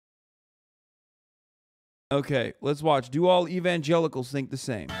Okay, let's watch. Do all evangelicals think the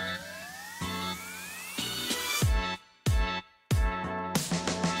same?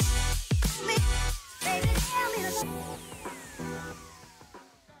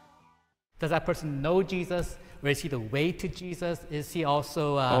 Does that person know Jesus? Or is he the way to Jesus? Is he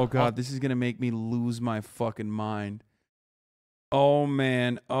also... oh, God, this is going to make me lose my fucking mind. Oh,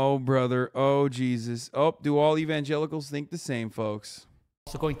 man. Oh, brother. Oh, Jesus. Oh, do all evangelicals think the same, folks?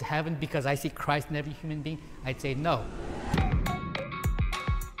 Also going to heaven because I see Christ in every human being? I'd say no.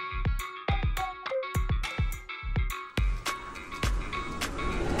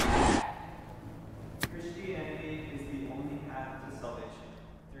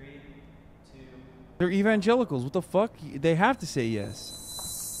 They're evangelicals. What the fuck? They have to say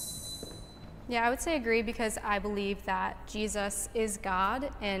yes. Yeah, I would say agree because I believe that Jesus is God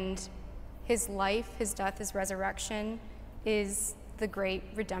and his life, his death, his resurrection is the great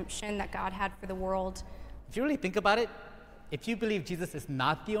redemption that God had for the world. If you really think about it, if you believe Jesus is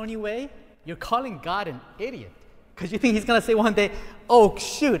not the only way, you're calling God an idiot. Because you think he's going to say one day, oh,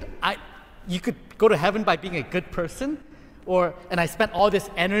 shoot, you could go to heaven by being a good person? And I spent all this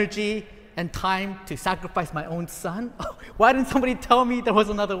energy and time to sacrifice my own son? Why didn't somebody tell me there was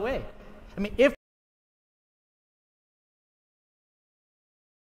another way? I mean, if...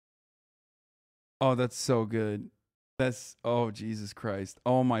 Oh, that's so good. Oh, Jesus Christ.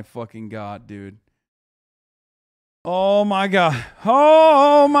 Oh, my fucking God, dude. Oh, my God.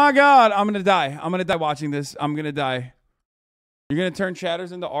 Oh, my God. I'm going to die. I'm going to die watching this. I'm going to die. You're going to turn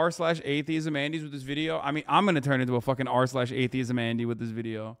chatters into r/atheism Andys with this video? I mean, I'm going to turn into a fucking r/atheism Andy with this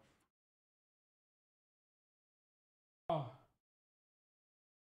video. Oh.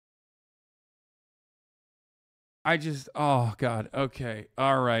 Oh, God. Okay.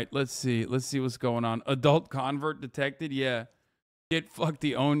 All right. Let's see. Let's see what's going on. Adult convert detected? Yeah. Get fucked,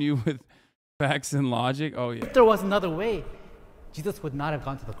 he own you with facts and logic? Oh, yeah. If there was another way, Jesus would not have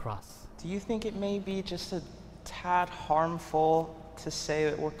gone to the cross. Do you think it may be just a tad harmful to say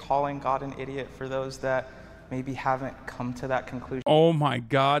that we're calling God an idiot for those that maybe haven't come to that conclusion? Oh, my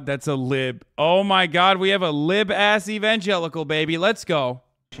God. That's a lib. Oh, my God. We have a lib-ass evangelical, baby. Let's go.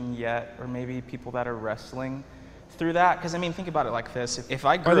 Yet, or maybe people that are wrestling through that, because I mean, think about it like this: if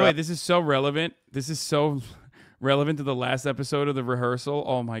I grew By the way, up, this is so relevant. This is so relevant to the last episode of the rehearsal.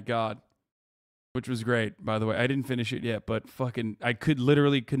 Oh my God, which was great. By the way, I didn't finish it yet, but fucking, I could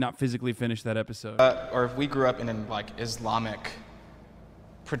not physically finish that episode. Or if we grew up in like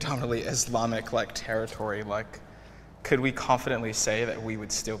predominantly Islamic like territory, like, could we confidently say that we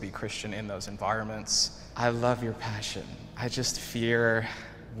would still be Christian in those environments? I love your passion. I just fear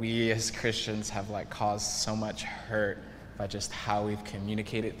we as Christians have like caused so much hurt by just how we've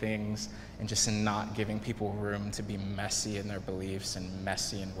communicated things and just in not giving people room to be messy in their beliefs and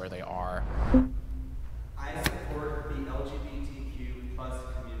messy in where they are. I support the LGBTQ plus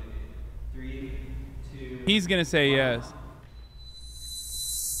community. 3, 2. He's gonna say yes.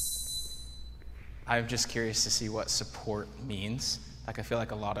 I'm just curious to see what support means. Like, I feel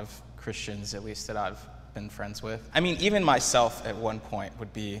like a lot of Christians, at least that I've been friends with. I mean, even myself at one point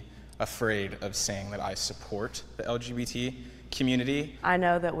would be afraid of saying that I support the LGBT community. I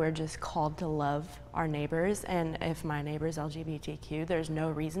know that we're just called to love our neighbors, and if my neighbor's LGBTQ, there's no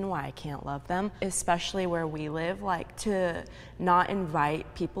reason why I can't love them, especially where we live. Like, to not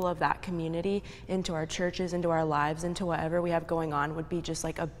invite people of that community into our churches, into our lives, into whatever we have going on would be just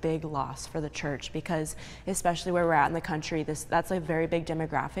like a big loss for the church, because especially where we're at in the country, that's a very big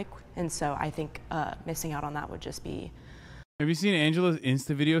demographic, and so I think missing out on that would just be... Have you seen Angela's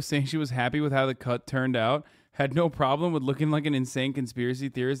Insta video saying she was happy with how the cut turned out? Had no problem with looking like an insane conspiracy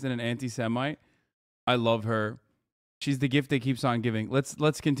theorist and an anti-Semite? I love her. She's the gift that keeps on giving.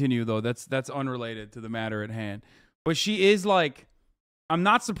 Let's continue though. That's unrelated to the matter at hand. But she is like, I'm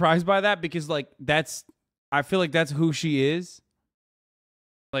not surprised by that, because like I feel like that's who she is.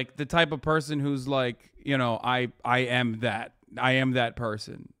 Like the type of person who's like, you know, I am that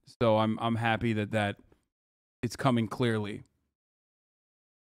person. So I'm happy that it's coming clearly.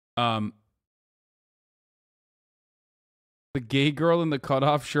 The gay girl in the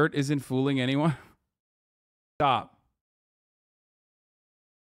cutoff shirt isn't fooling anyone. Stop.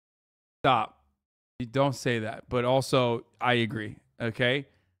 You don't say that. But also, I agree. Okay?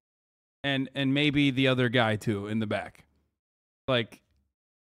 And maybe the other guy too in the back. Like,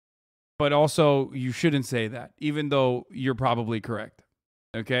 but also you shouldn't say that, even though you're probably correct.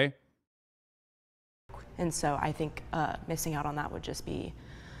 Okay? And so I think missing out on that would just be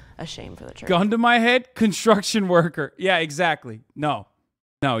a shame for the church. Gun to my head, construction worker. Yeah, exactly. No,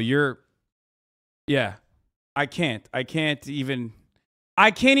 yeah. I can't even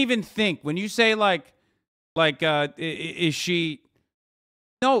think. When you say like Like, is she?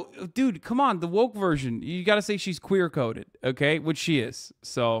 No, dude, come on. The woke version. You got to say she's queer coded, okay? Which she is.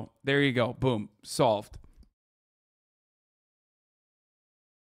 So there you go. Boom. Solved.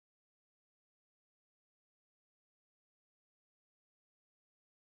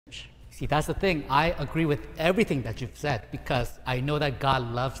 See, that's the thing. I agree with everything that you've said because I know that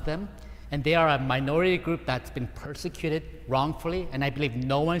God loves them and they are a minority group that's been persecuted wrongfully, and I believe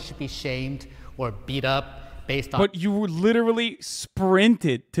no one should be shamed or beat up based on... But you were literally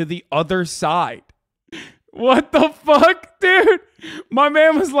sprinted to the other side. What the fuck, dude? My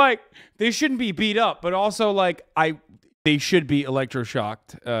man was like, they shouldn't be beat up, but also like they should be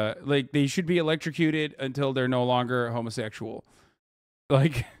electroshocked. Like they should be electrocuted until they're no longer homosexual.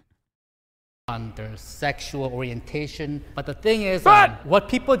 Like on their sexual orientation. But the thing is, what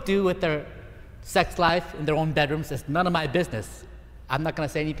people do with their sex life in their own bedrooms is none of my business. I'm not going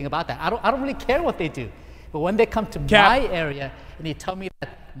to say anything about that. I don't really care what they do. But when they come to my area and they tell me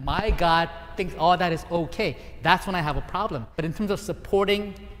that my God thinks all that is okay, that's when I have a problem. But in terms of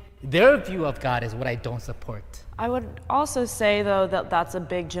supporting their view of God is what I don't support. I would also say, though, that that's a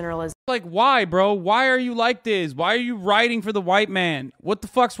big generalization. Like, why, bro? Why are you like this? Why are you writing for the white man? What the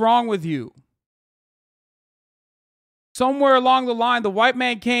fuck's wrong with you? Somewhere along the line, the white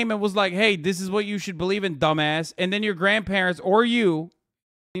man came and was like, hey, this is what you should believe in, dumbass. And then your grandparents or you,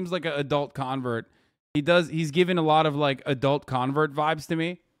 seems like an adult convert. He's given a lot of like adult convert vibes to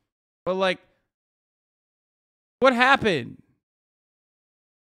me. But like, what happened?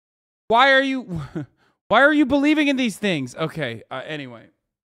 Why are you believing in these things? Okay, anyway.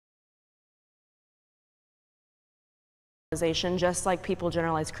 Just like people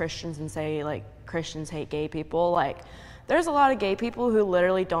generalize Christians and say like Christians hate gay people, like there's a lot of gay people who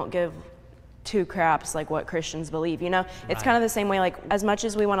literally don't give two craps like what Christians believe, you know? It's kind of the same way, like as much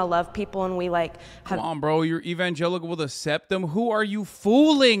as we want to love people and we like come on, bro, you're evangelical with a septum. Who are you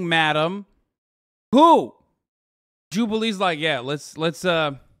fooling, madam? Who? Jubilee's like, yeah, let's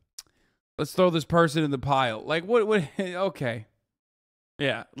throw this person in the pile. Like what okay.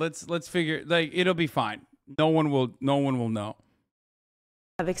 Yeah, let's figure, like it'll be fine. No one will know.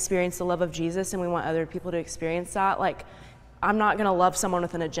 Have experienced the love of Jesus and we want other people to experience that. Like, I'm not going to love someone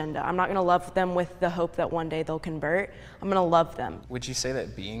with an agenda. I'm not going to love them with the hope that one day they'll convert. I'm going to love them. Would you say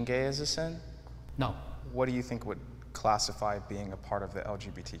that being gay is a sin? No. What do you think would classify being a part of the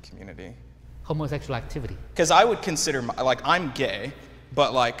LGBT community? Homosexual activity. Because I would consider, like, I'm gay,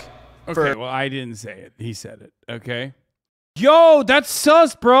 but like... Okay, well, I didn't say it. He said it, okay? Yo, that's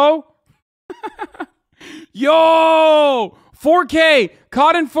sus, bro! Yo! 4K!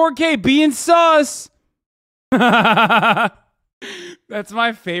 Caught in 4K being sus! That's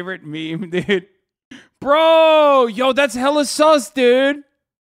my favorite meme, dude. Bro! Yo, that's hella sus, dude!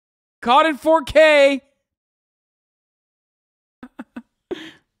 Caught in 4K!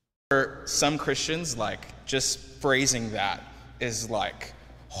 For some Christians, like, just phrasing that is, like,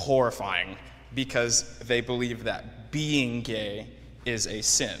 horrifying because they believe that being gay is a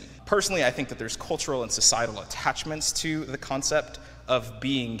sin. Personally, I think that there's cultural and societal attachments to the concept of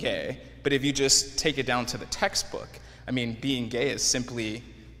being gay, but if you just take it down to the textbook, I mean, being gay is simply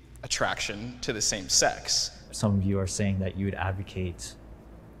attraction to the same sex. Some of you are saying that you would advocate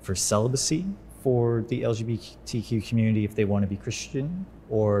for celibacy for the LGBTQ community if they want to be Christian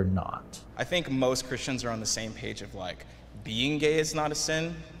or not. I think most Christians are on the same page of like, being gay is not a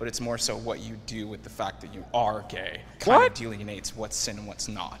sin, but it's more so what you do with the fact that you are gay kind of delineates what's sin and what's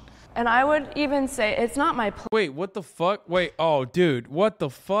not. And I would even say it's not my Wait, what the fuck? Wait, oh, dude, what the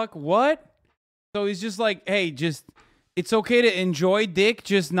fuck? What? So he's just like, hey, just, it's okay to enjoy dick,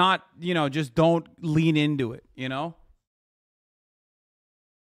 just not, you know, just don't lean into it, you know?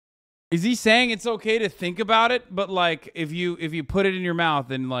 Is he saying it's okay to think about it, but like, if you put it in your mouth,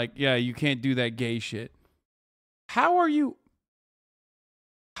 then like, yeah, you can't do that gay shit. How are you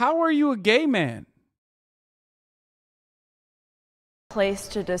a gay man? place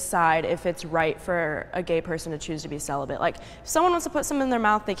to decide if it's right for a gay person to choose to be celibate. Like, if someone wants to put something in their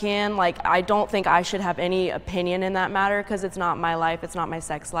mouth, they can. Like, I don't think I should have any opinion in that matter because it's not my life, it's not my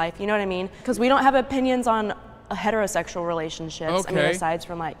sex life. You know what I mean? Because we don't have opinions on heterosexual relationships. Okay. I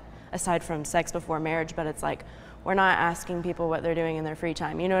mean, aside from sex before marriage, but it's like, we're not asking people what they're doing in their free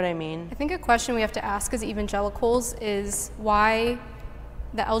time. You know what I mean? I think a question we have to ask as evangelicals is why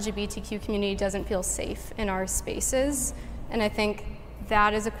the LGBTQ community doesn't feel safe in our spaces. And I think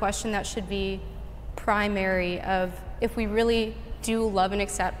that is a question that should be primary of, if we really do love and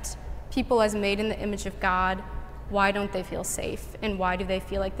accept people as made in the image of God, why don't they feel safe? And why do they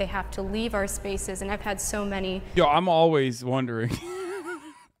feel like they have to leave our spaces? And I've had so many. Yo, I'm always wondering.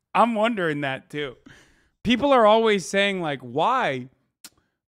 I'm wondering that too. people are always saying like, why?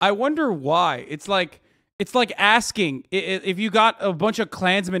 I wonder why. It's like asking if you got a bunch of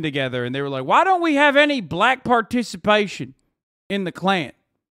Klansmen together and they were like, why don't we have any black participation in the Klan?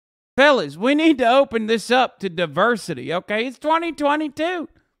 Fellas, we need to open this up to diversity, okay? It's 2022.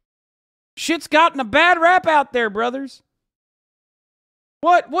 Shit's gotten a bad rap out there, brothers.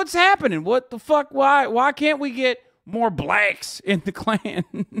 What's happening? What the fuck? Why can't we get more blacks in the Klan?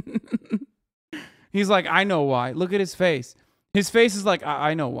 He's like, I know why. Look at his face. His face is like,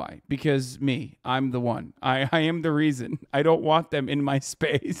 I know why. Because me. I'm the one. I am the reason. I don't want them in my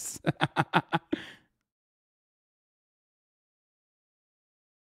space.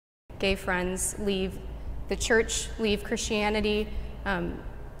 Gay friends leave the church, leave Christianity.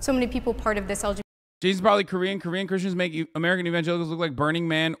 So many people part of this LGBT. Jason's probably Korean. Korean Christians make American evangelicals look like Burning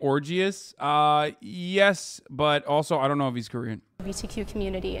Man orgies. Yes, but also I don't know if he's Korean. LGBTQ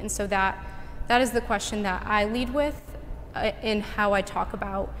community, and so that is the question that I lead with in how I talk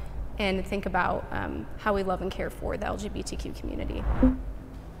about and think about how we love and care for the LGBTQ community.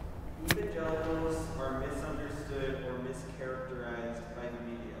 Evangelicals are misunderstood or mischaracterized by the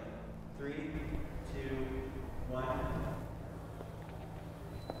media. 3, 2, 1.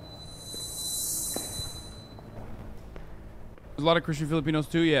 There's a lot of Christian Filipinos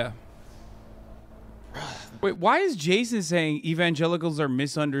too, yeah. Wait, why is Jason saying evangelicals are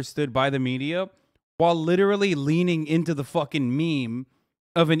misunderstood by the media while literally leaning into the fucking meme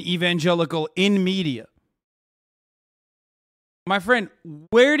of an evangelical in media? My friend,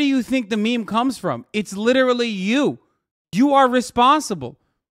 where do you think the meme comes from? It's literally you. You are responsible.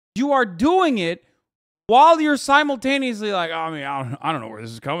 You are doing it while you're simultaneously like, I mean, I don't know where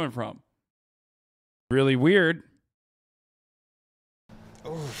this is coming from. Really weird.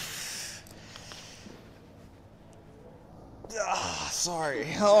 Oof. Sorry.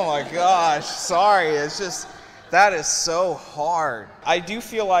 Oh my gosh. Sorry. It's just, that is so hard. I do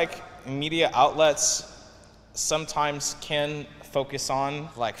feel like media outlets sometimes can focus on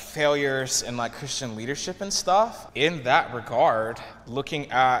like failures in like Christian leadership and stuff. In that regard, looking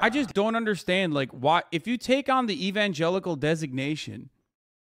at... I just don't understand like why, if you take on the evangelical designation,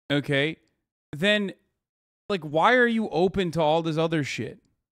 okay, then like why are you open to all this other shit?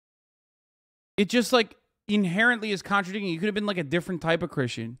 It just like inherently is contradicting. You could have been like a different type of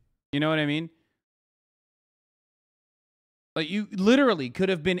Christian. You know what I mean? Like you literally could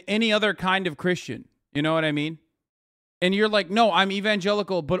have been any other kind of Christian. You know what I mean? And you're like, no, I'm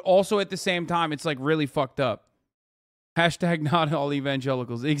evangelical, but also at the same time, it's like really fucked up. Hashtag not all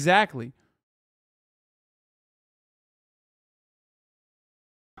evangelicals. Exactly.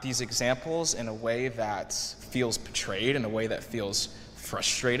 These examples in a way that feels betrayed, in a way that feels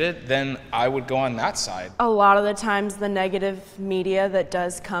frustrated, then I would go on that side. A lot of the times the negative media that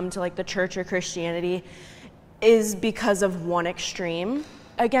does come to like the church or Christianity is because of one extreme.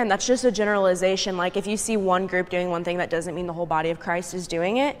 Again, that's just a generalization. Like if you see one group doing one thing, that doesn't mean the whole body of Christ is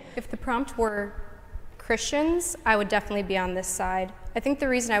doing it. If the prompt were Christians, I would definitely be on this side. I think the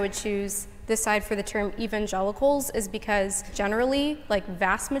reason I would choose this side for the term evangelicals is because generally, like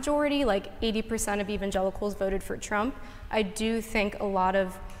vast majority, like 80% of evangelicals voted for Trump. I do think a lot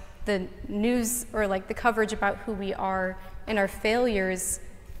of the news or like the coverage about who we are and our failures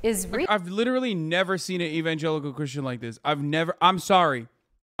is real. I've literally never seen an evangelical Christian like this. I'm sorry.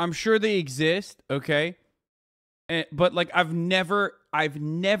 I'm sure they exist, okay? But like I've never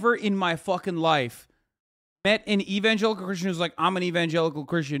in my fucking life met an evangelical Christian who's like, I'm an evangelical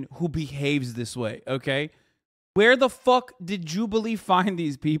Christian who behaves this way, okay? Where the fuck did Jubilee find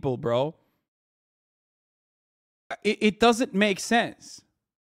these people, bro? It doesn't make sense.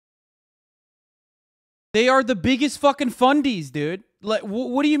 They are the biggest fucking fundies, dude. Like,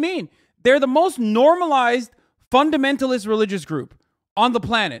 what do you mean? They're the most normalized fundamentalist religious group on the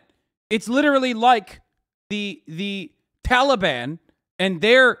planet. It's literally like the Taliban and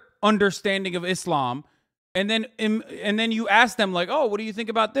their understanding of Islam. And then you ask them like, oh, what do you think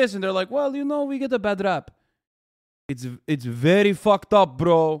about this? And they're like, well, you know, we get a bad rap. It's very fucked up,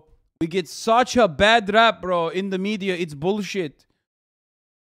 bro. We get such a bad rap, bro, in the media. It's bullshit.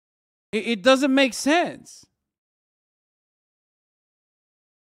 It doesn't make sense.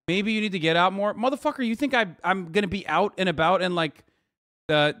 Maybe you need to get out more. Motherfucker, you think I'm going to be out and about and like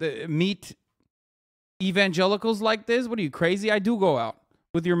meet evangelicals like this? What are you, crazy? I do go out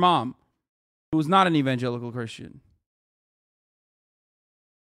with your mom, who's not an evangelical Christian.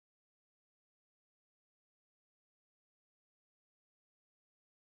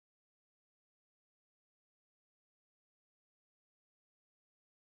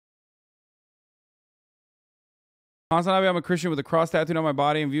 HasanAbi, I'm a Christian with a cross tattooed on my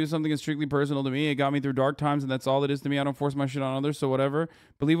body and view something as strictly personal to me. It got me through dark times, and that's all it is to me. I don't force my shit on others, so whatever.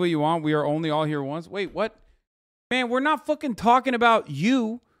 Believe what you want. We are only all here once. Wait, what? Man, we're not fucking talking about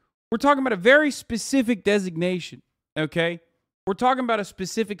you. We're talking about a very specific designation, okay? We're talking about a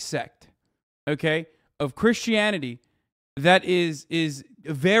specific sect, okay, of Christianity that is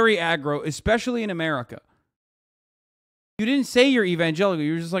very aggro, especially in America. You didn't say you're evangelical.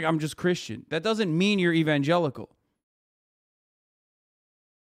 You're just like, I'm just Christian. That doesn't mean you're evangelical.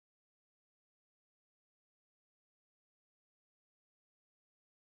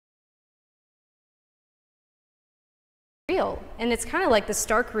 Real. And it's kind of like the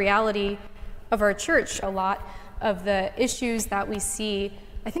stark reality of our church. A lot of the issues that we see,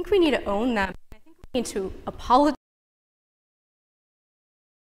 I think we need to own them. I think we need to apologize.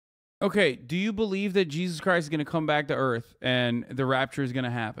 Okay, do you believe that Jesus Christ is going to come back to earth and the rapture is going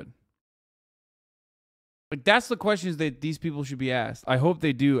to happen? Like, that's the questions that these people should be asked. I hope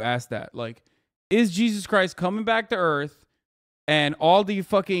they do ask that. Like, is Jesus Christ coming back to earth and all the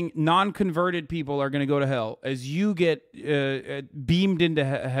fucking non-converted people are going to go to hell as you get beamed into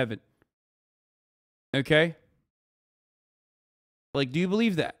heaven? Okay? Like, do you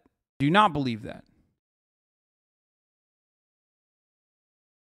believe that? Do you not believe that?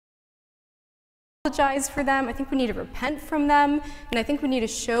 Apologize for them. I think we need to repent from them. And I think we need to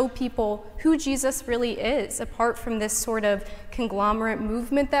show people who Jesus really is, apart from this sort of conglomerate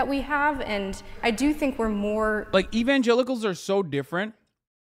movement that we have. And I do think we're more... Like, evangelicals are so different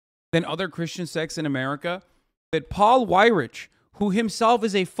than other Christian sects in America that Paul Weyrich, who himself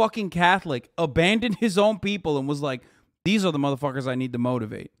is a fucking Catholic, abandoned his own people and was like, these are the motherfuckers I need to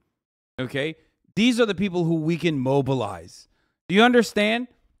motivate. Okay? These are the people who we can mobilize. Do you understand?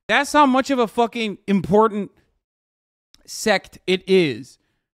 That's how much of a fucking important sect it is.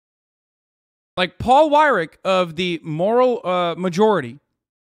 Like, Paul Weyrich of the Moral Majority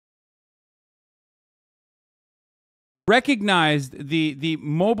recognized the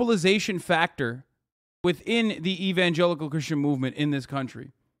mobilization factor within the evangelical Christian movement in this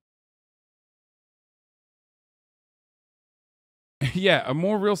country. Yeah, a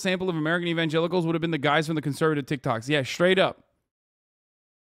more real sample of American evangelicals would have been the guys from the conservative TikToks. Yeah, straight up.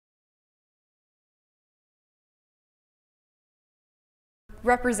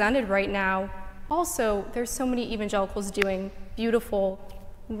 Represented right now. Also, there's so many evangelicals doing beautiful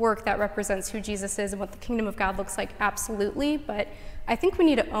work that represents who Jesus is and what the kingdom of God looks like, absolutely. But I think we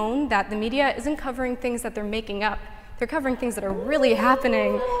need to own that the media isn't covering things that they're making up. They're covering things that are really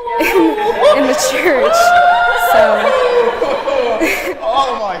happening in the church. So.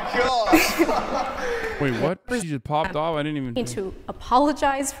 Oh my gosh. Wait, what? She just popped off? I didn't even... We need to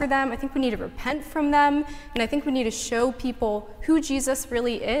apologize for them. I think we need to repent from them. And I think we need to show people who Jesus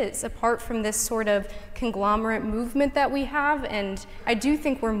really is, apart from this sort of conglomerate movement that we have. And I do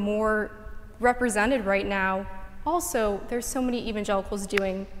think we're more represented right now. Also, there's so many evangelicals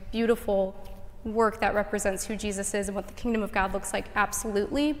doing beautiful work that represents who Jesus is and what the kingdom of God looks like,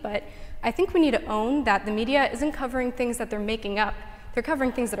 absolutely. But I think we need to own that the media isn't covering things that they're making up. They're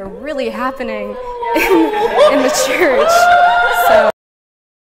covering things that are really happening in the church. So.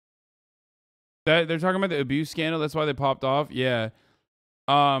 They're talking about the abuse scandal. That's why they popped off. Yeah.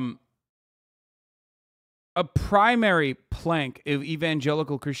 A primary plank of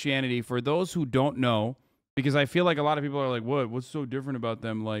evangelical Christianity, for those who don't know, because I feel like a lot of people are like, what's so different about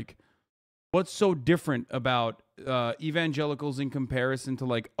them? Like, what's so different about evangelicals in comparison to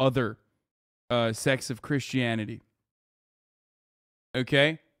like other sects of Christianity?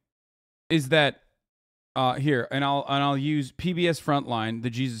 Okay, is that here, and I'll use PBS Frontline, the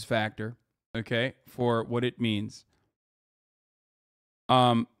Jesus Factor, okay, for what it means.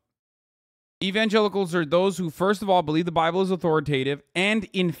 Evangelicals are those who, first of all, believe the Bible is authoritative and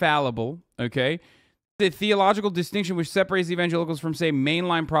infallible. Okay, the theological distinction which separates evangelicals from, say,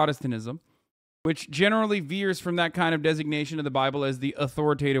 mainline Protestantism, which generally veers from that kind of designation of the Bible as the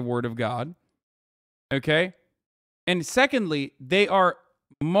authoritative Word of God. Okay. And secondly, they are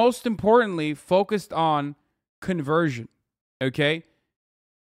most importantly focused on conversion, okay?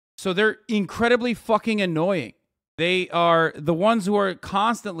 So they're incredibly fucking annoying. They are the ones who are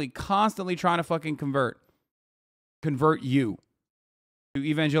constantly trying to fucking convert you to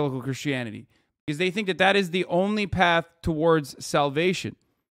evangelical Christianity, because they think that that is the only path towards salvation,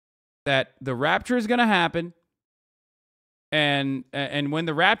 that the rapture is going to happen. And when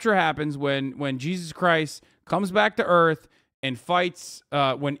the rapture happens, when Jesus Christ comes back to earth and fights,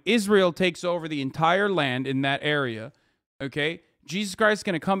 when Israel takes over the entire land in that area, okay, Jesus Christ is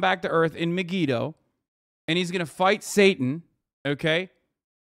going to come back to earth in Megiddo, and he's going to fight Satan, okay?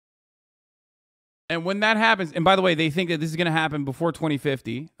 And when that happens, and by the way, they think that this is going to happen before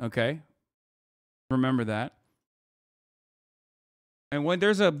 2050. Okay. Remember that. And when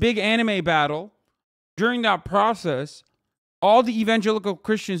there's a big anime battle, during that process, all the evangelical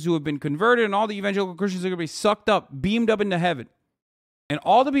Christians who have been converted and all the evangelical Christians are going to be sucked up, beamed up into heaven. And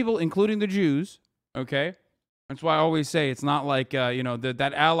all the people, including the Jews, okay? That's why I always say it's not like, that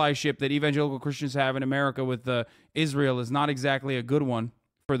allyship that evangelical Christians have in America with Israel is not exactly a good one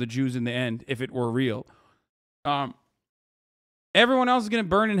for the Jews in the end, if it were real. Everyone else is going to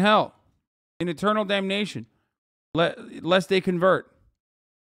burn in hell, in eternal damnation, lest they convert.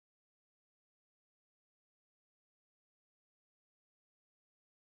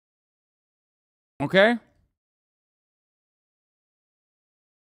 Okay?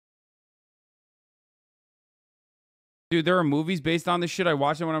 Dude, there are movies based on this shit. I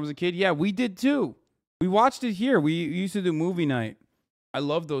watched it when I was a kid. Yeah, we did too. We watched it here. We used to do movie night. I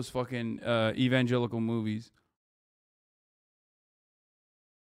love those fucking evangelical movies.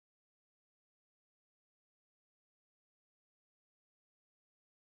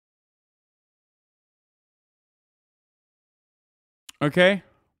 Okay?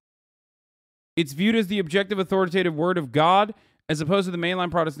 It's viewed as the objective authoritative word of God, as opposed to the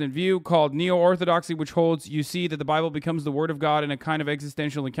mainline Protestant view called neo-orthodoxy, which holds you see that the Bible becomes the word of God in a kind of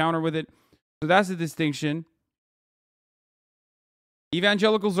existential encounter with it. So that's the distinction.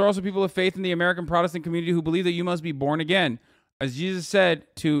 Evangelicals are also people of faith in the American Protestant community who believe that you must be born again. As Jesus said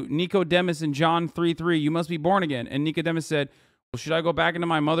to Nicodemus in John 3:3, you must be born again. And Nicodemus said, well, should I go back into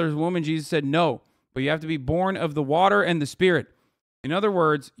my mother's womb? And Jesus said, no, but you have to be born of the water and the Spirit. In other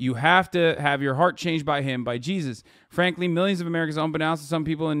words, you have to have your heart changed by him, by Jesus. Frankly, millions of Americans, unbeknownst to some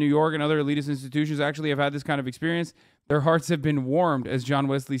people in New York and other elitist institutions, actually have had this kind of experience. Their hearts have been warmed, as John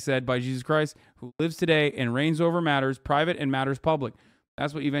Wesley said, by Jesus Christ, who lives today and reigns over matters private and matters public.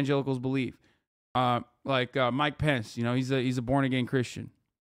 That's what evangelicals believe. Mike Pence, he's a born-again Christian.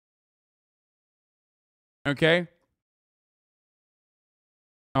 Okay?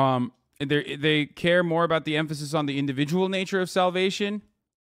 They care more about the emphasis on the individual nature of salvation.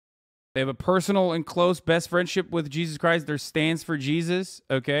 They have a personal and close best friendship with Jesus Christ. Their stance for Jesus,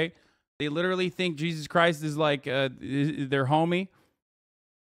 okay? They literally think Jesus Christ is like their homie.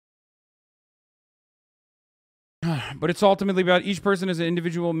 But it's ultimately about each person as an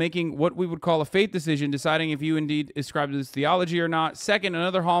individual making what we would call a faith decision, deciding if you indeed ascribe to this theology or not. Second,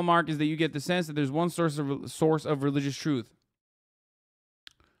 another hallmark is that you get the sense that there's one source of religious truth.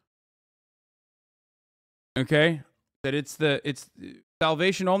 Okay? That it's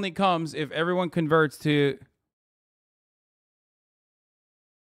salvation only comes if everyone converts to...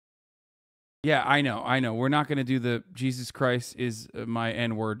 Yeah, I know. We're not going to do the Jesus Christ is my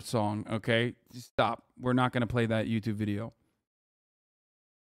N-word song, okay? Just stop. We're not going to play that YouTube video.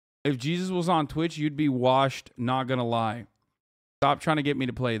 If Jesus was on Twitch, you'd be washed, not going to lie. Stop trying to get me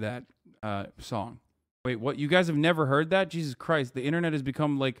to play that song. Wait, what? You guys have never heard that? Jesus Christ, the internet has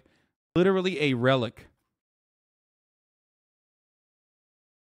become like literally a relic.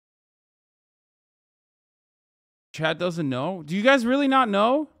 Chat doesn't know? Do you guys really not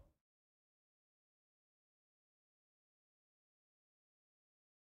know?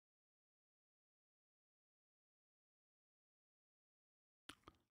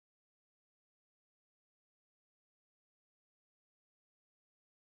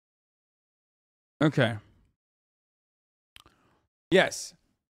 Okay. Yes.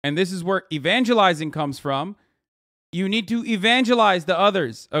 And this is where evangelizing comes from. You need to evangelize the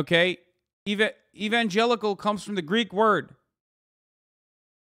others, okay? Evangelical comes from the Greek word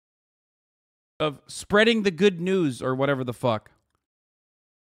of spreading the good news or whatever the fuck,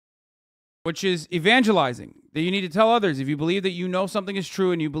 which is evangelizing. That you need to tell others. If you believe that you know something is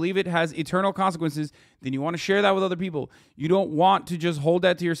true and you believe it has eternal consequences, then you want to share that with other people. You don't want to just hold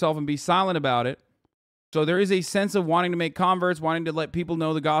that to yourself and be silent about it. So there is a sense of wanting to make converts, wanting to let people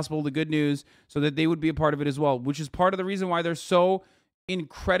know the gospel, the good news, so that they would be a part of it as well, which is part of the reason why they're so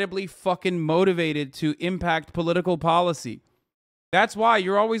incredibly fucking motivated to impact political policy. That's why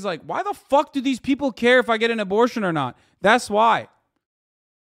you're always like, why the fuck do these people care if I get an abortion or not? That's why.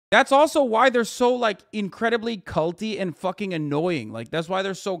 That's also why they're so like incredibly culty and fucking annoying. Like that's why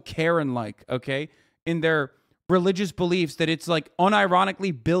they're so Karen-like, okay? In their religious beliefs, that it's like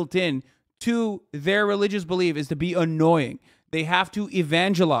unironically built in to their religious belief is to be annoying. They have to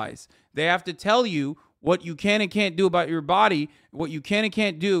evangelize. They have to tell you what you can and can't do about your body, what you can and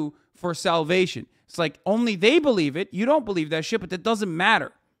can't do for salvation. It's like only they believe it. You don't believe that shit, but that doesn't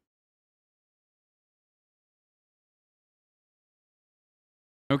matter.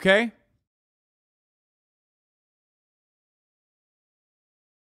 Okay?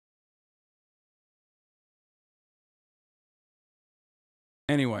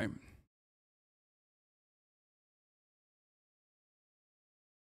 Anyway.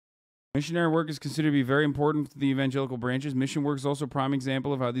 Missionary work is considered to be very important to the evangelical branches. Mission work is also a prime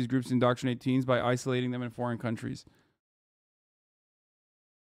example of how these groups indoctrinate teens by isolating them in foreign countries.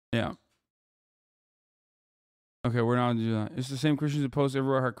 Yeah. Okay, we're not going to do that. It's the same Christians who post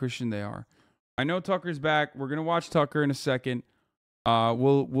everywhere how Christian they are. I know Tucker's back. We're going to watch Tucker in a second.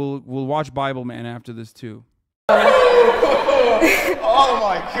 We'll watch Bible Man after this too. Oh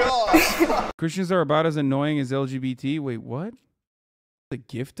my gosh. Christians are about as annoying as LGBT. Wait, what? The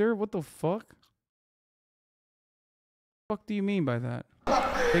gifter? What the fuck? What the fuck do you mean by that?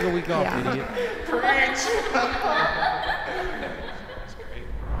 Take a week off, idiot.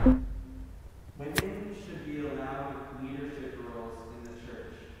 Women should be allowed leadership roles in the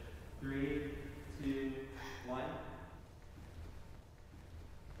church. 3, 2, 1.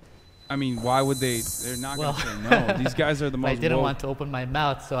 I mean, why would they? They're not going to say no. These guys are the most I didn't woke. want to open my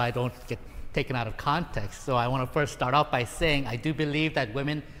mouth so I don't get taken out of context. So I want to first start off by saying I do believe that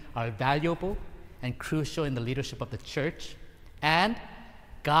women are valuable and crucial in the leadership of the church. And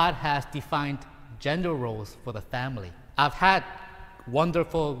God has defined gender roles for the family. I've had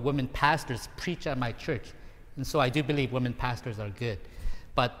wonderful women pastors preach at my church. And so I do believe women pastors are good.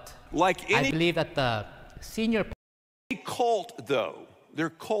 But like any I believe that the senior cult, though, there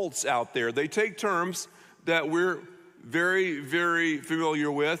are cults out there. They take terms that we're very, very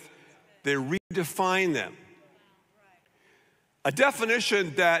familiar with. They redefine them. A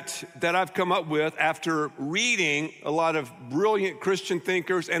definition that I've come up with after reading a lot of brilliant Christian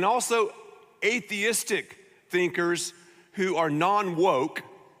thinkers and also atheistic thinkers who are non-woke,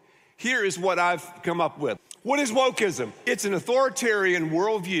 here is what I've come up with. What is wokeism? It's an authoritarian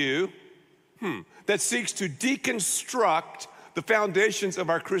worldview that seeks to deconstruct the foundations of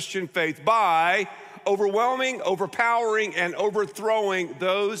our Christian faith by overwhelming, overpowering, and overthrowing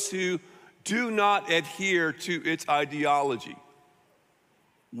those who do not adhere to its ideology.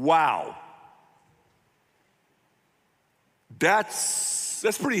 Wow.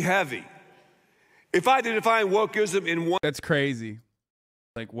 That's pretty heavy. If I did define wokeism in one... That's crazy.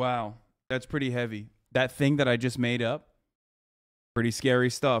 Like, wow. That's pretty heavy. That thing that I just made up, pretty scary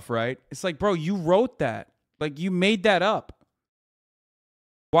stuff, right? It's like, bro, you wrote that. Like, you made that up.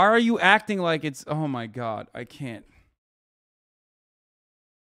 Why are you acting like it's... Oh, my God. I can't.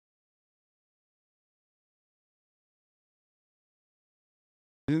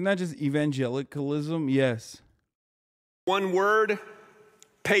 Isn't that just evangelicalism? Yes. One word,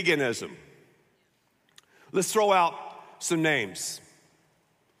 paganism. Let's throw out some names.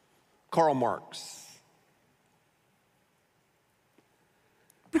 Karl Marx.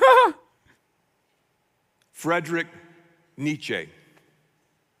 Friedrich Nietzsche.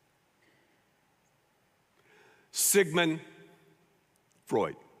 Sigmund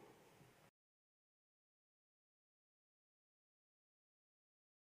Freud.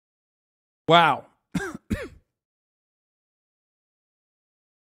 Wow.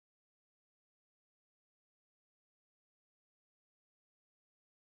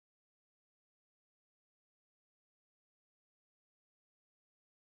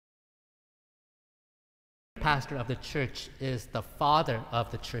 pastor of the church is the father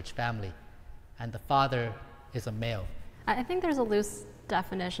of the church family, and the father is a male. I think there's a loose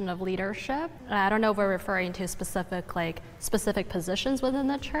definition of leadership. I don't know if we're referring to specific positions within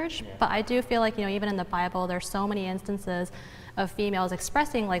the church, but I do feel like, even in the Bible, there's so many instances of females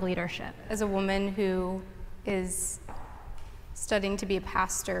expressing leadership. As a woman who is studying to be a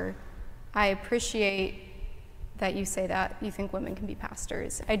pastor, I appreciate that you say that you think women can be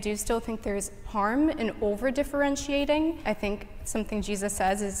pastors. I do still think there's harm in over-differentiating. I think something Jesus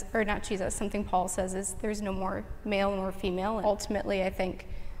says is, or not Jesus, something Paul says is there's no more male nor female. And ultimately, I think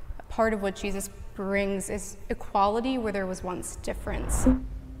part of what Jesus brings is equality where there was once difference.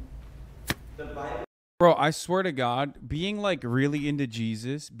 Bro, I swear to God, being really into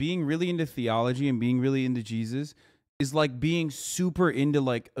Jesus, being really into theology and being really into Jesus is like being super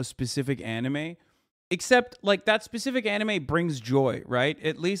into a specific anime. Except, that specific anime brings joy, right?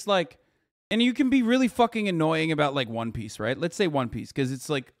 At least, and you can be really fucking annoying about, One Piece, right? Let's say One Piece, because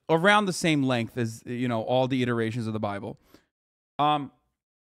it's, around the same length as, all the iterations of the Bible.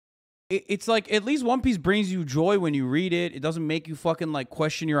 It's at least One Piece brings you joy when you read it. It doesn't make you fucking,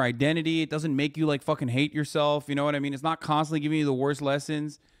 question your identity. It doesn't make you, fucking hate yourself. You know what I mean? It's not constantly giving you the worst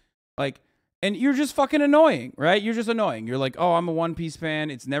lessons. And you're just fucking annoying, right? You're just annoying. You're like, oh, I'm a One Piece fan.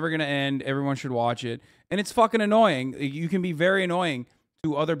 It's never going to end. Everyone should watch it. And it's fucking annoying. You can be very annoying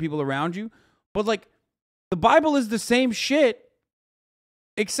to other people around you. But, the Bible is the same shit,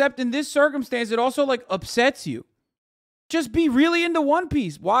 except in this circumstance, it also, upsets you. Just be really into One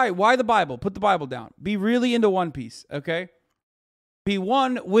Piece. Why the Bible? Put the Bible down. Be really into One Piece, okay? Be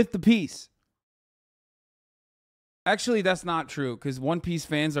one with the piece. Actually, that's not true, because One Piece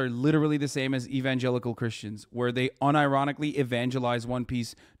fans are literally the same as evangelical Christians, where they unironically evangelize One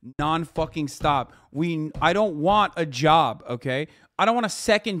Piece non-fucking stop. I don't want a job, okay? I don't want a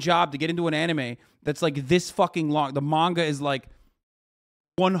second job to get into an anime that's like this fucking long. The manga is like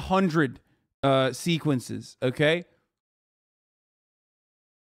 100 sequences, okay?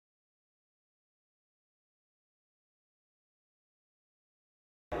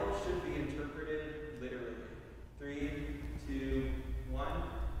 Should be interpreted literally. 3, 2, 1.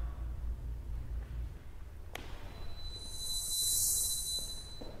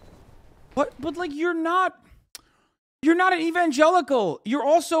 What? But like, you're not an evangelical. You're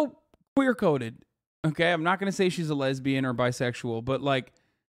also queer coded. Okay, I'm not gonna say she's a lesbian or bisexual, but like,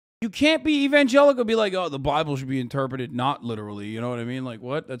 you can't be evangelical. Be like, oh, the Bible should be interpreted not literally. You know what I mean? Like,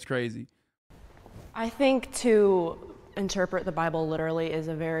 what? That's crazy. I think to interpret the Bible literally is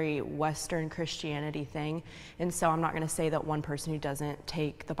a very Western Christianity thing. And so I'm not going to say that one person who doesn't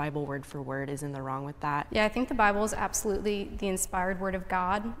take the Bible word for word is in the wrong with that. Yeah, I think the Bible is absolutely the inspired word of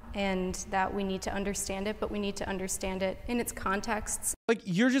God, and that we need to understand it, but we need to understand it in its contexts. Like,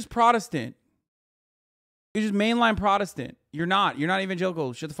 you're just Protestant. You're just mainline Protestant. You're not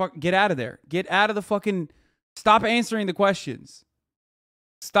evangelical. Shut the fuck, get out of there. Get out of the fucking, stop answering the questions.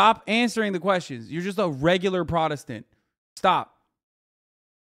 Stop answering the questions. You're just a regular Protestant. Stop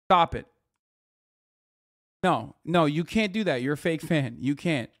it. No, you can't do that. You're a fake fan. You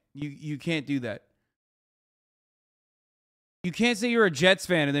can't. You can't do that. You can't say you're a Jets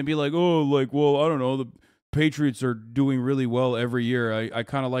fan and then be like, oh, like, well, I don't know, the Patriots are doing really well every year. I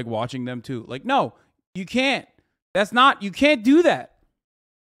kind of like watching them too. Like, no, you can't. You can't do that.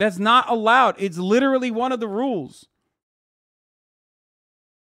 That's not allowed. It's literally one of the rules.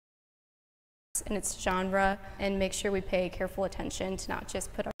 In its genre, and make sure we pay careful attention to not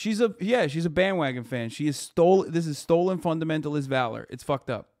just put our She's a bandwagon fan. This is stolen fundamentalist valor. It's fucked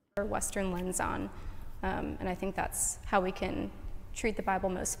up. Western lens on, and I think that's how we can treat the Bible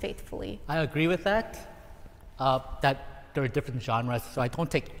most faithfully. I agree with that, that there are different genres, so I don't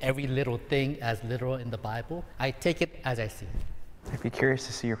take every little thing as literal in the Bible. I take it as I see it. I'd be curious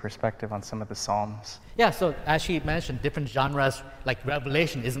to see your perspective on some of the Psalms. Yeah, so as she mentioned, different genres, like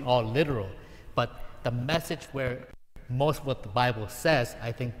Revelation isn't all literal, but the message where most of what the Bible says,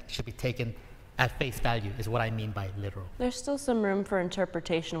 I think, should be taken at face value is what I mean by literal. There's still some room for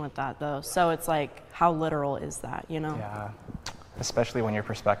interpretation with that, though. So it's like, how literal is that, you know? Yeah, especially when your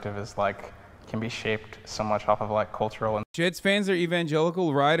perspective is like, can be shaped so much off of like cultural and Jets fans are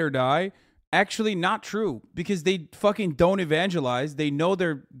evangelical, ride or die. Actually, not true, because they fucking don't evangelize. They know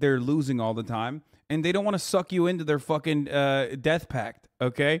they're losing all the time, and they don't want to suck you into their fucking death pact,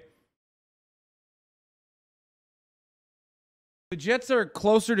 okay? The Jets are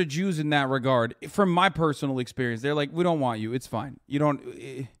closer to Jews in that regard, from my personal experience. They're like, we don't want you. It's fine. You don't,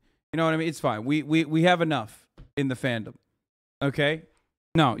 you know what I mean? It's fine. We have enough in the fandom, okay?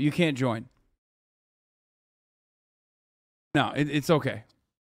 No, you can't join. No, it's okay.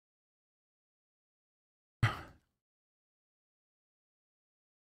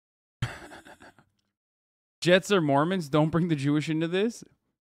 Jets are Mormons. Don't bring the Jewish into this.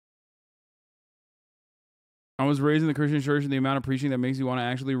 I was raised in the Christian church, and the amount of preaching that makes you want to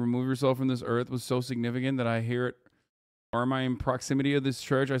actually remove yourself from this earth was so significant that I hear it. Or am I in proximity of this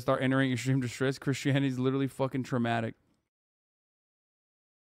church? I start entering extreme distress. Christianity is literally fucking traumatic.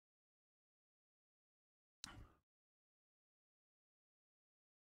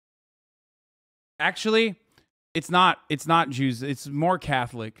 Actually, it's not Jews. It's more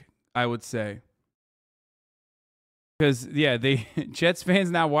Catholic, I would say. Because, yeah, Jets fans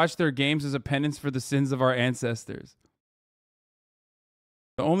now watch their games as a penance for the sins of our ancestors.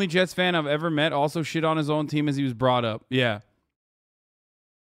 The only Jets fan I've ever met also shit on his own team as he was brought up. Yeah.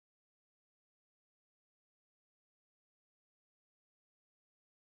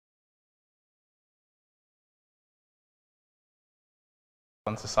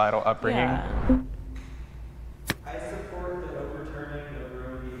 societal upbringing. Yeah. I support the overturning of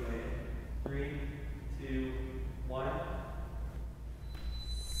Roe v. Wade. 3, 2, 1. Wow.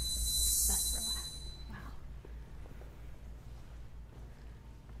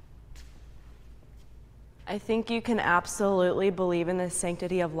 I think you can absolutely believe in the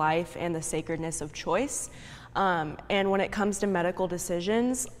sanctity of life and the sacredness of choice. And when it comes to medical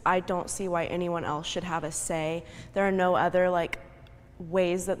decisions, I don't see why anyone else should have a say. There are no other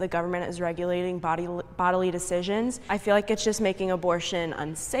ways that the government is regulating bodily decisions. I feel like it's just making abortion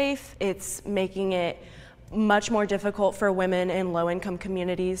unsafe. It's making it much more difficult for women in low-income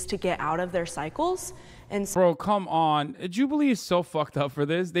communities to get out of their cycles. And so, bro, come on. Jubilee is so fucked up for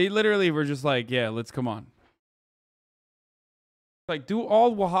this. They literally were just like, yeah, let's come on. Like, do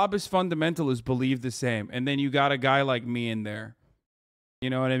all Wahhabist fundamentalists believe the same? And then you got a guy like me in there. You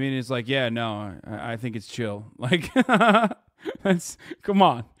know what I mean? It's like, yeah, no, I think it's chill. Like, that's, come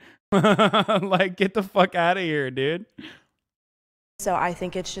on. Like, get the fuck out of here, dude. So I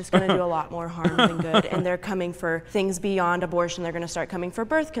think it's just going to do a lot more harm than good. And they're coming for things beyond abortion. They're going to start coming for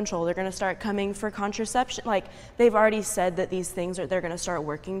birth control. They're going to start coming for contraception. Like, they've already said that these things are they're going to start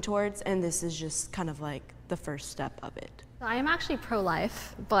working towards. And this is just kind of like the first step of it. I am actually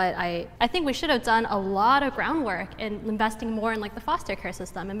pro-life, but I think we should have done a lot of groundwork in investing more in like the foster care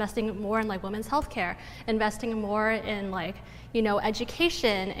system, investing more in like women's health care, investing more in like, you know,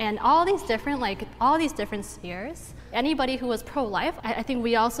 education and all these different spheres. Anybody who was pro-life, I think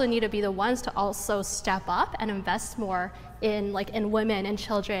we also need to be the ones to also step up and invest more in women and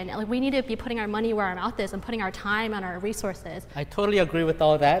children. Like, we need to be putting our money where our mouth is and putting our time and our resources. I totally agree with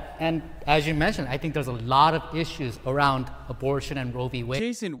all that. And as you mentioned, I think there's a lot of issues around abortion and Roe v. Wade.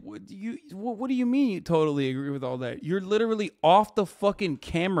 Jason, what do you mean you totally agree with all that? You're literally off the fucking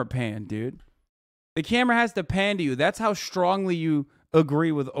camera pan, dude. The camera has to pan to you. That's how strongly you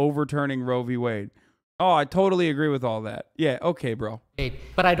agree with overturning Roe v. Wade. Oh, I totally agree with all that. Yeah, okay, bro.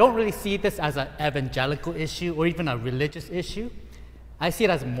 But I don't really see this as an evangelical issue or even a religious issue. I see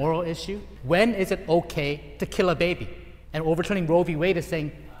it as a moral issue. When is it okay to kill a baby? And overturning Roe v. Wade is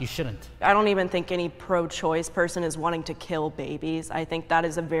saying you shouldn't. I don't even think any pro-choice person is wanting to kill babies. I think that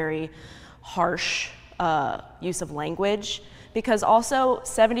is a very harsh use of language. Because also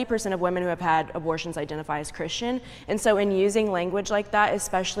 70% of women who have had abortions identify as Christian. And so in using language like that,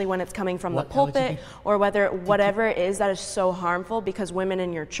 especially when it's coming from the pulpit or whatever it is, that is so harmful, because women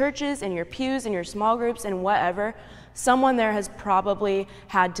in your churches, in your pews, in your small groups, and whatever, someone there has probably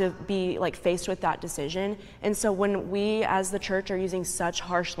had to be like faced with that decision. And so when we as the church are using such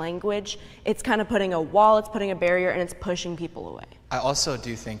harsh language, it's kind of putting a wall, it's putting a barrier, and it's pushing people away. I also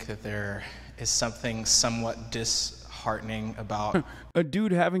do think that there is something somewhat disheartening about a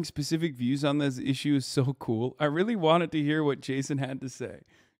dude having specific views on this issue is so cool. I really wanted to hear what Jason had to say.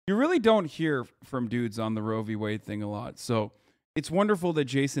 You really don't hear from dudes on the Roe v. Wade thing a lot, so it's wonderful that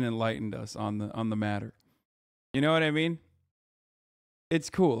Jason enlightened us on the matter. You know what I mean?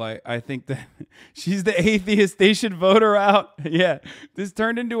 It's cool. I think that she's the atheist. They should vote her out. Yeah, this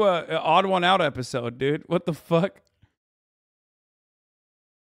turned into an odd one out episode, dude. What the fuck?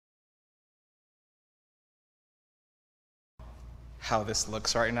 how this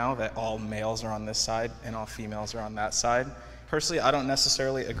looks right now, that all males are on this side and all females are on that side. Personally, I don't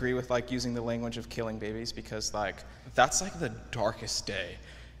necessarily agree with like using the language of killing babies, because like that's like the darkest day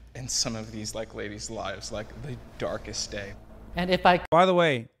in some of these like ladies' lives, like the darkest day. And if I, by the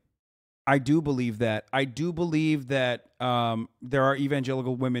way, I do believe that. I do believe that there are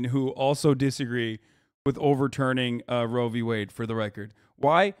evangelical women who also disagree with overturning Roe v. Wade, for the record.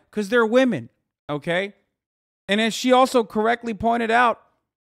 Why? Because they're women, okay? And as she also correctly pointed out,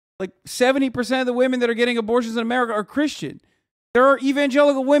 like 70% of the women that are getting abortions in America are Christian. There are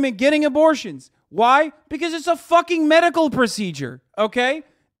evangelical women getting abortions. Why? Because it's a fucking medical procedure, okay?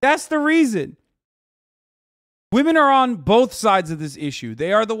 That's the reason. Women are on both sides of this issue.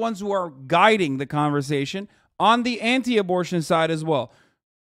 They are the ones who are guiding the conversation on the anti-abortion side as well.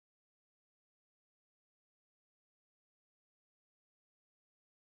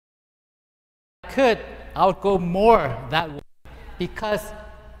 I would go more that way, because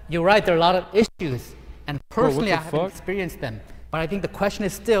you're right, there are a lot of issues, and personally I haven't experienced them. But I think the question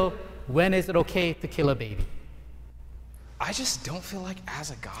is still, when is it okay to kill a baby? I just don't feel like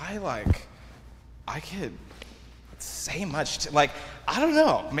as a guy, like, I could say much. Like, I don't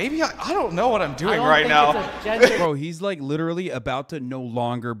know. Maybe I don't know what I'm doing right now. Bro, he's like literally about to no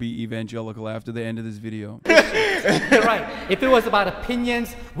longer be evangelical after the end of this video. You're right. If it was about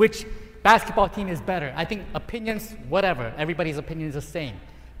opinions, which basketball team is better, I think opinions, whatever, everybody's opinion is the same.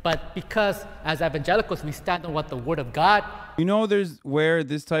 But because as evangelicals, we stand on what the Word of God. You know, there's where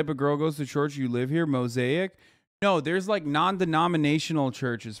this type of girl goes to church. You live here, Mosaic. No, there's like non-denominational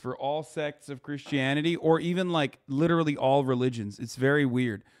churches for all sects of Christianity, or even like literally all religions. It's very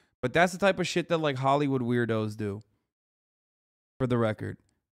weird. But that's the type of shit that like Hollywood weirdos do, for the record.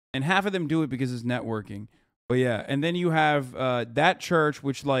 And half of them do it because it's networking. But yeah, and then you have that church,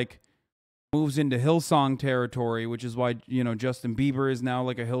 which like moves into Hillsong territory, which is why, you know, Justin Bieber is now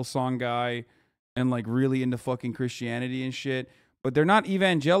like a Hillsong guy and like really into fucking Christianity and shit. But they're not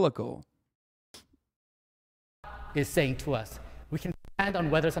evangelical. Is saying to us, we can stand on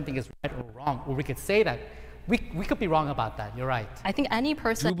whether something is right or wrong, or we could say that we could be wrong about that. You're right. I think any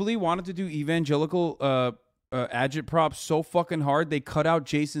person Jubilee wanted to do evangelical agitprop so fucking hard, they cut out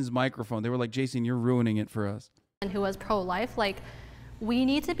Jason's microphone. They were like, Jason, you're ruining it for us. who was pro-life, like, we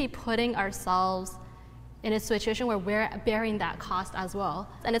need to be putting ourselves in a situation where we're bearing that cost as well.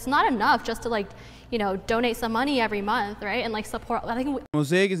 And it's not enough just to, like, you know, donate some money every month, right? And like support. I think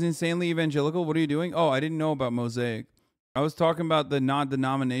Mosaic is insanely evangelical. What are you doing? Oh, I didn't know about Mosaic. I was talking about the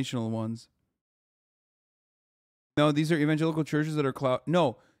non-denominational ones. No, these are evangelical churches that are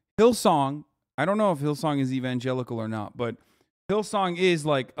No, Hillsong. I don't know if Hillsong is evangelical or not, but Hillsong is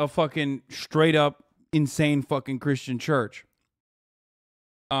like a fucking straight up insane fucking Christian church.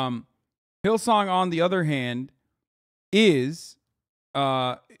 Hillsong, on the other hand, is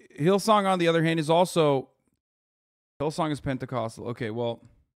also Hillsong is Pentecostal. Okay, well,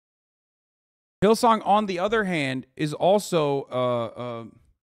 Hillsong, on the other hand, is also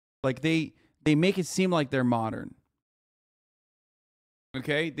like they make it seem like they're modern.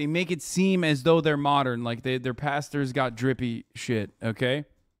 Okay, they make it seem as though they're modern, like their pastors got drippy shit. Okay,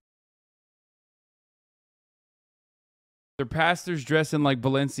 their pastors dress in like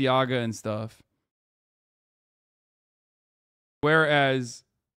Balenciaga and stuff. Whereas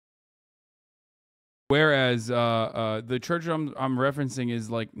the church I'm referencing is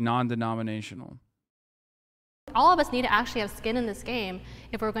like non-denominational. all of us need to actually have skin in this game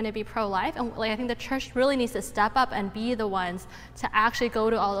if we're going to be pro-life. And like, I think the church really needs to step up and be the ones to actually go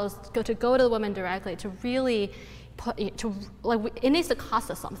to the women directly, to really it needs to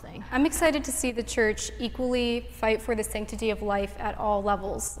cost us something. I'm excited to see the church equally fight for the sanctity of life at all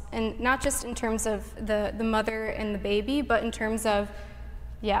levels, and not just in terms of the mother and the baby, but in terms of,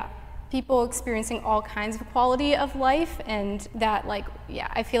 people experiencing all kinds of quality of life. And that,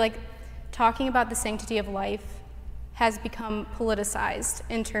 I feel like talking about the sanctity of life has become politicized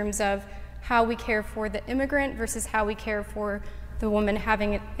in terms of how we care for the immigrant versus how we care for the woman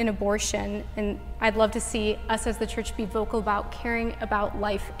having an abortion. And I'd love to see us as the church be vocal about caring about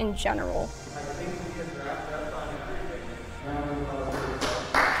life in general.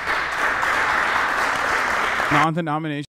 Non-denominational